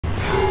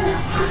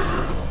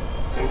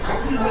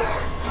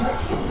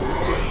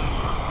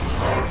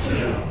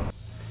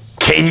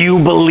Can you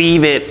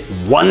believe it?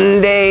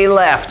 One day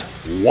left.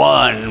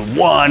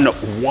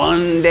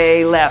 One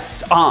day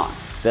left on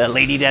the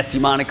Lady Death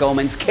Demonic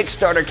Omens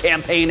Kickstarter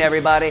campaign,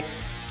 everybody.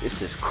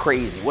 This is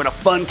crazy. What a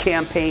fun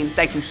campaign.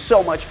 Thank you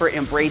so much for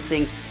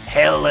embracing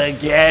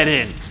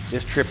Hellageddon.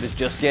 This trip is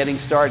just getting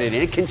started,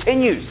 and it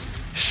continues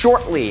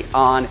shortly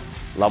on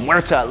La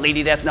Muerta,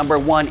 Lady Death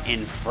 #1,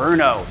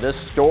 Inferno. The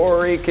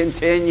story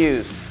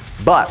continues,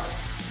 but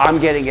I'm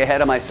getting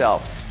ahead of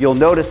myself. You'll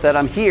notice that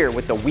I'm here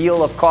with the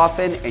Wheel of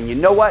Coffin, and you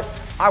know what?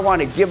 I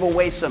want to give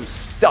away some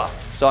stuff.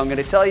 So I'm going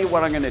to tell you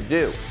what I'm going to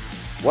do.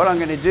 What I'm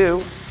going to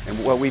do,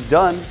 and what we've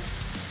done,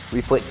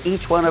 we've put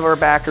each one of our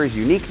backers'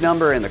 unique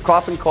number in the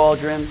Coffin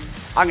Cauldron.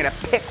 I'm going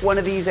to pick one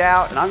of these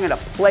out, and I'm going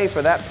to play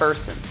for that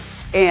person.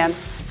 And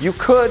you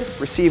could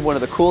receive one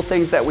of the cool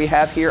things that we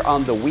have here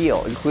on the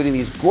wheel, including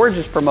these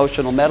gorgeous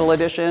promotional metal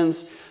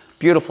editions,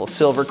 beautiful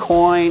silver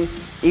coin,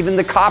 even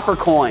the copper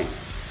coin.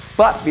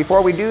 But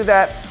before we do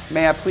that,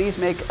 may I please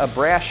make a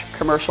brash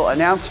commercial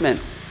announcement?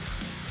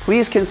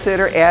 Please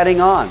consider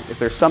adding on. If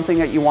there's something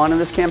that you want in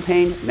this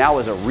campaign, now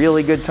is a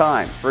really good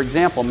time. For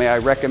example, may I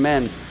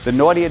recommend the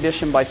Naughty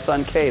Edition by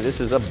Sun K. This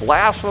is a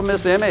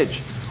blasphemous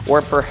image.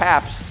 Or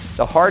perhaps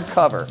the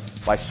hardcover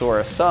by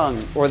Sora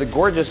Sung, or the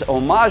gorgeous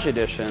Homage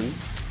Edition,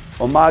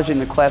 homaging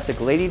the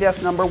classic Lady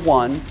Death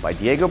 #1 by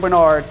Diego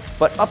Bernard,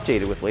 but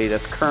updated with Lady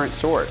Death's current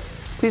sword.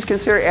 Please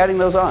consider adding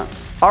those on.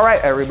 All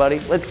right, everybody,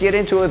 let's get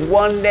into it with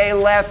one day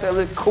left of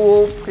the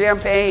cool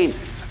campaign.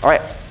 All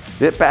right,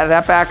 that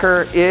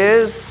backer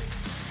is,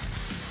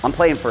 I'm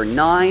playing for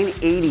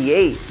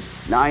 $9.88.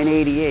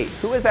 $9.88.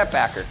 Who is that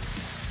backer?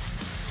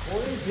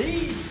 Corey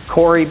B.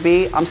 Corey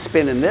B. I'm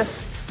spinning this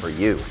for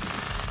you.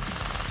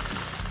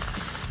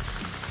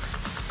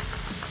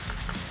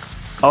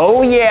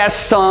 Oh yeah,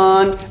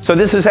 son. So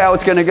this is how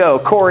it's gonna go.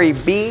 Corey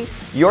B,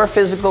 your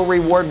physical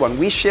reward when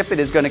we ship it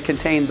is gonna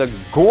contain the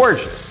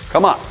gorgeous,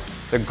 come on,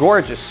 the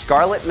gorgeous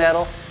Scarlet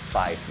Metal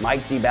by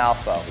Mike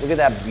DiBalfo. Look at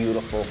that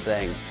beautiful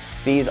thing.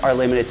 These are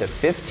limited to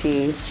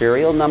 15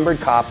 serial numbered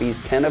copies,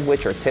 10 of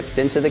which are tipped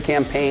into the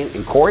campaign.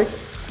 And Corey,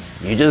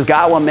 you just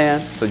got one,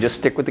 man. So just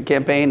stick with the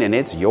campaign and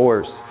it's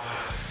yours.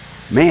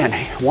 Man,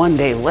 one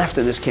day left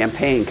in this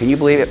campaign. Can you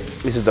believe it?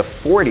 This is the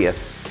 40th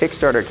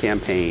Kickstarter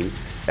campaign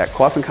that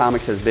Coffin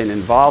Comics has been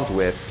involved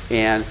with.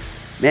 And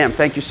man,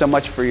 thank you so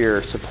much for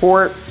your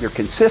support, your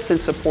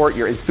consistent support,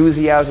 your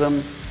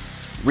enthusiasm.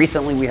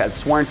 Recently we had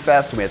Sworn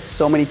Fest. We had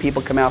so many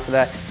people come out for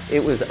that.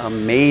 It was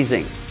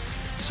amazing.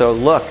 So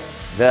look,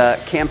 the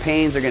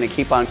campaigns are going to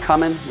keep on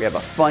coming. We have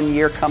a fun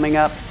year coming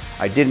up.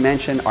 I did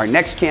mention our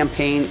next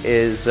campaign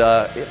is,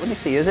 let me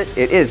see, is it?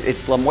 It is.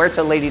 It's La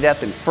Muerta, Lady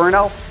Death,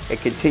 Inferno.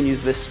 It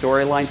continues this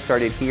storyline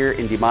started here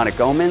in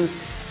Demonic Omens.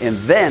 And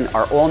then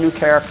our all-new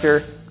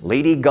character,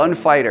 Lady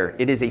Gunfighter.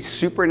 It is a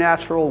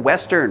supernatural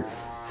Western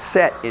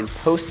set in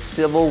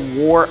post-Civil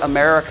War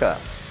America.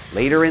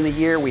 Later in the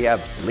year, we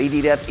have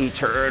Lady Death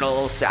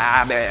Eternal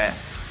Sabbath.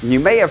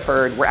 You may have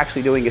heard we're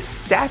actually doing a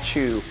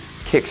statue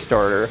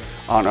Kickstarter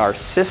on our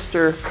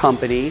sister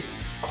company,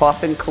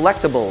 Coffin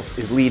Collectibles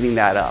is leading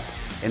that up.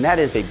 And that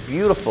is a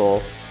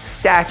beautiful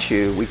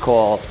statue we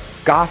call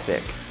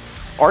Gothic.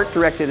 Art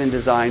directed and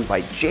designed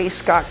by J.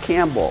 Scott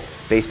Campbell,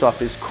 based off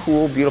this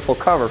cool, beautiful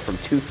cover from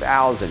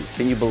 2000.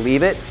 Can you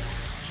believe it?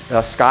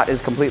 Scott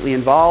is completely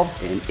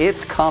involved and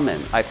it's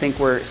coming. I think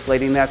we're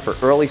slating that for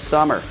early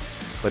summer.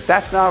 But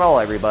that's not all,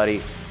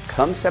 everybody.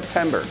 Come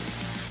September,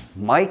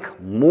 Mike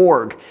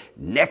Morg,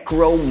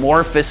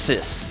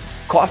 Necromorphosis.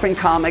 Coffin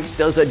Comics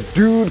does a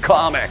dude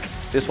comic.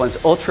 This one's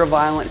ultra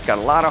violent. It's got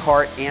a lot of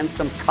heart and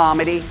some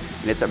comedy.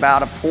 And it's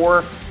about a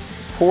poor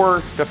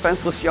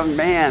defenseless young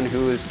man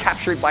who is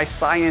captured by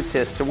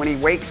scientists. And when he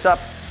wakes up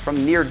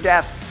from near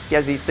death, he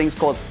has these things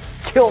called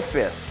kill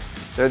fists.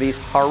 They're these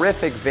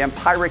horrific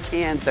vampiric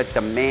hands that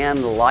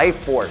demand life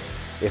force.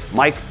 If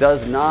Mike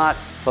does not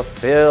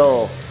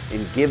fulfill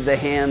and give the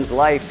hands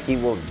life, he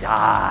will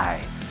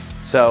die.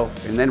 So,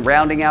 and then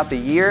rounding out the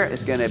year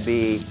is gonna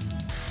be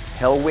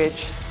Hell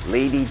Witch,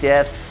 Lady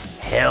Death,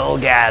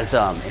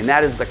 Hellgasm. And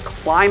that is the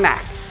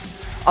climax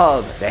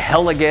of the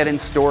Hellageddon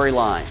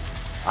storyline.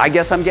 I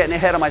guess I'm getting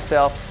ahead of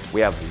myself.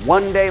 We have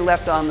one day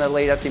left on the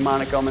Lady Death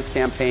Demonic Omens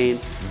campaign.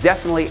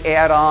 Definitely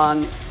add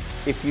on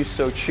if you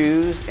so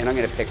choose. And I'm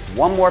gonna pick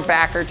one more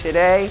backer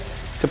today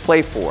to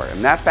play for.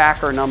 And that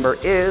backer number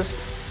is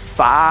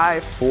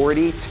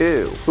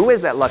 542. Who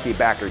is that lucky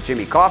backer,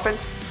 Jimmy Coffin?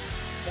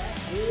 That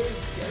is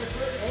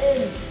Jennifer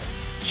N.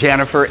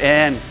 Jennifer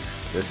N.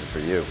 This is for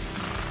you.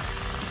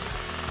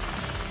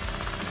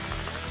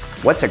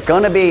 What's it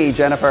gonna be,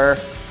 Jennifer?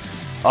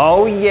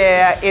 Oh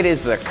yeah, it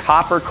is the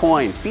copper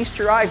coin. Feast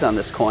your eyes on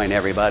this coin,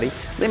 everybody.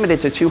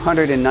 Limited to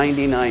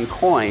 299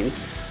 coins.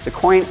 The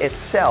coin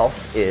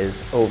itself is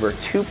over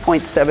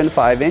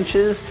 2.75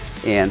 inches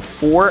and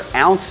 4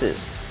 ounces.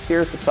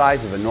 Here's the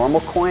size of a normal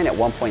coin at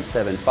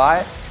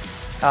 1.75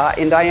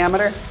 in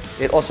diameter.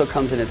 It also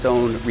comes in its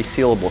own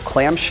resealable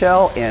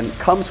clamshell and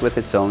comes with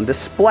its own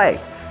display.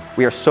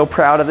 We are so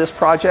proud of this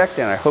project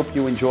and I hope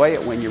you enjoy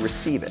it when you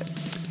receive it.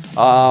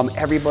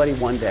 Everybody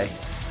one day.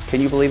 Can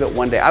you believe it?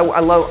 One day. I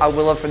would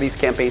love for these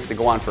campaigns to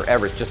go on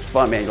forever. It's just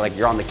fun, man. Like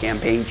you're on the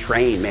campaign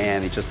train,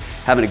 man. It's just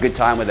having a good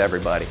time with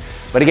everybody.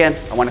 But again,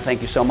 I want to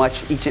thank you so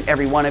much, each and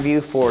every one of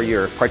you, for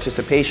your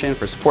participation,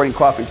 for supporting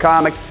Coffin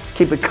Comics,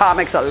 keeping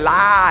comics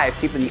alive,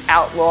 keeping the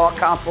Outlaw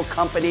Comic Book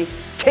Company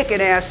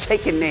kicking ass,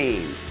 taking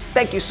names.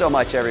 Thank you so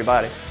much,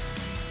 everybody.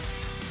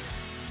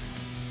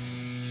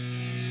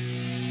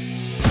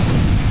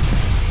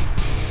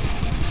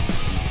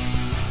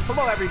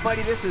 Hello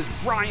everybody, this is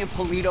Brian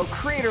Pulido,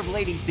 creator of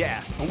Lady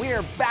Death, and we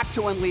are back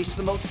to unleash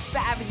the most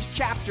savage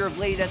chapter of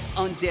Lady Death's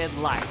undead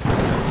life.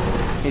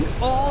 An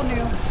all-new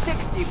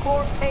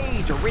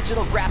 64-page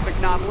original graphic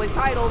novel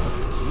entitled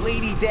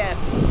Lady Death,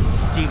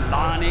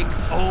 Demonic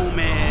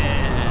Omens.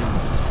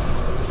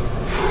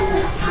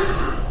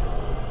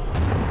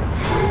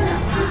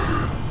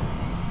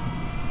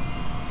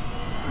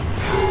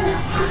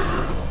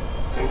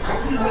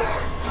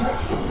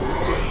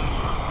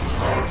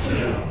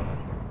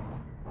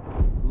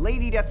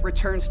 Lady Death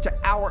returns to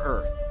our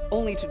Earth,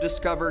 only to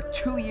discover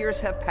 2 years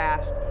have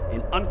passed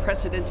and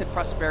unprecedented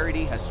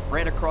prosperity has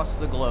spread across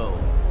the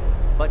globe.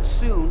 But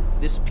soon,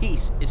 this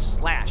peace is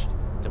slashed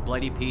to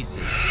bloody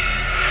pieces.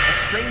 A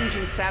strange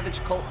and savage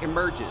cult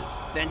emerges,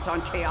 bent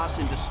on chaos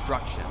and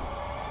destruction.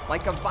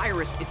 Like a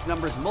virus, its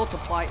numbers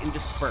multiply and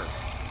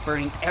disperse,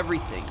 burning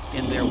everything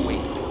in their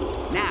wake.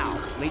 Now,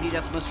 Lady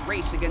Death must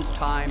race against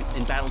time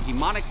and battle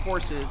demonic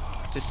forces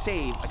to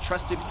save a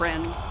trusted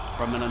friend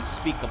from an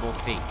unspeakable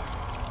fate.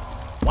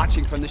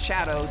 Watching from the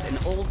shadows, an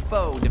old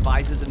foe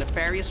devises a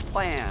nefarious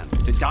plan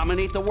to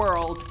dominate the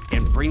world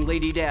and bring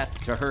Lady Death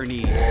to her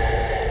knees.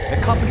 The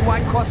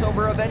company-wide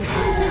crossover event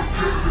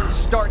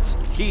starts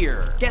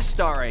here. Guest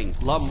starring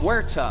La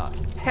Muerta,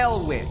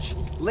 Hell Witch,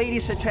 Lady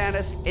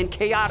Satanas, and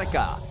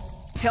Chaotica.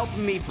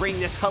 Helping me bring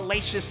this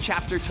hellacious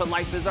chapter to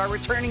life is our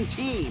returning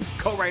team.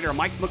 Co-writer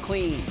Mike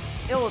McLean,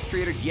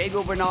 illustrator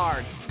Diego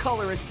Bernard,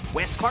 colorist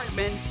Wes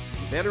Hartman,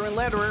 veteran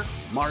letterer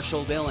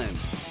Marshall Dillon.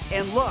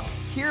 And look,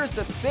 here's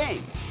the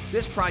thing.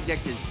 This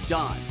project is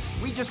done.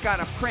 We just got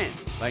to print.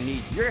 I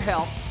need your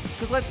help,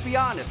 because let's be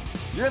honest,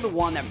 you're the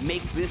one that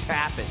makes this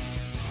happen.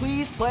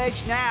 Please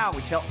pledge now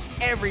and tell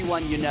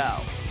everyone you know.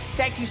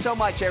 Thank you so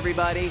much,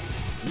 everybody.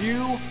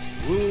 You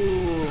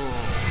rule.